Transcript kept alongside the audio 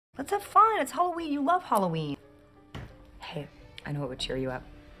Let's have fun. It's Halloween. You love Halloween. Hey, I know what would cheer you up.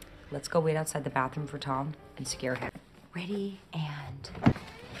 Let's go wait outside the bathroom for Tom and scare him. Ready, and...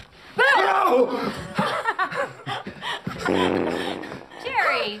 No!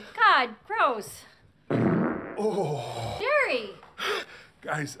 Jerry! God, gross. Oh. Jerry!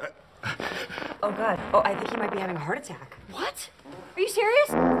 Guys, Oh, God. Oh, I think he might be having a heart attack. What? Are you serious?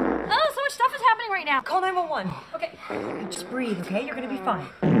 Oh, so much stuff is happening right now. Call 911. Okay. Just breathe, okay? You're gonna be fine.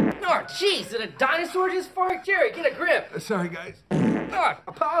 Oh, jeez, did a dinosaur just fart? Jerry, get a grip. sorry, guys. Oh,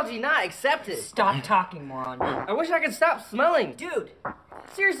 apology not accepted. Stop talking, moron. I wish I could stop smelling. Dude.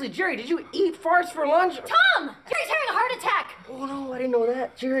 Seriously, Jerry, did you eat farts for lunch? Tom! Jerry's having a heart attack! Oh, no, I didn't know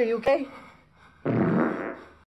that. Jerry, you okay?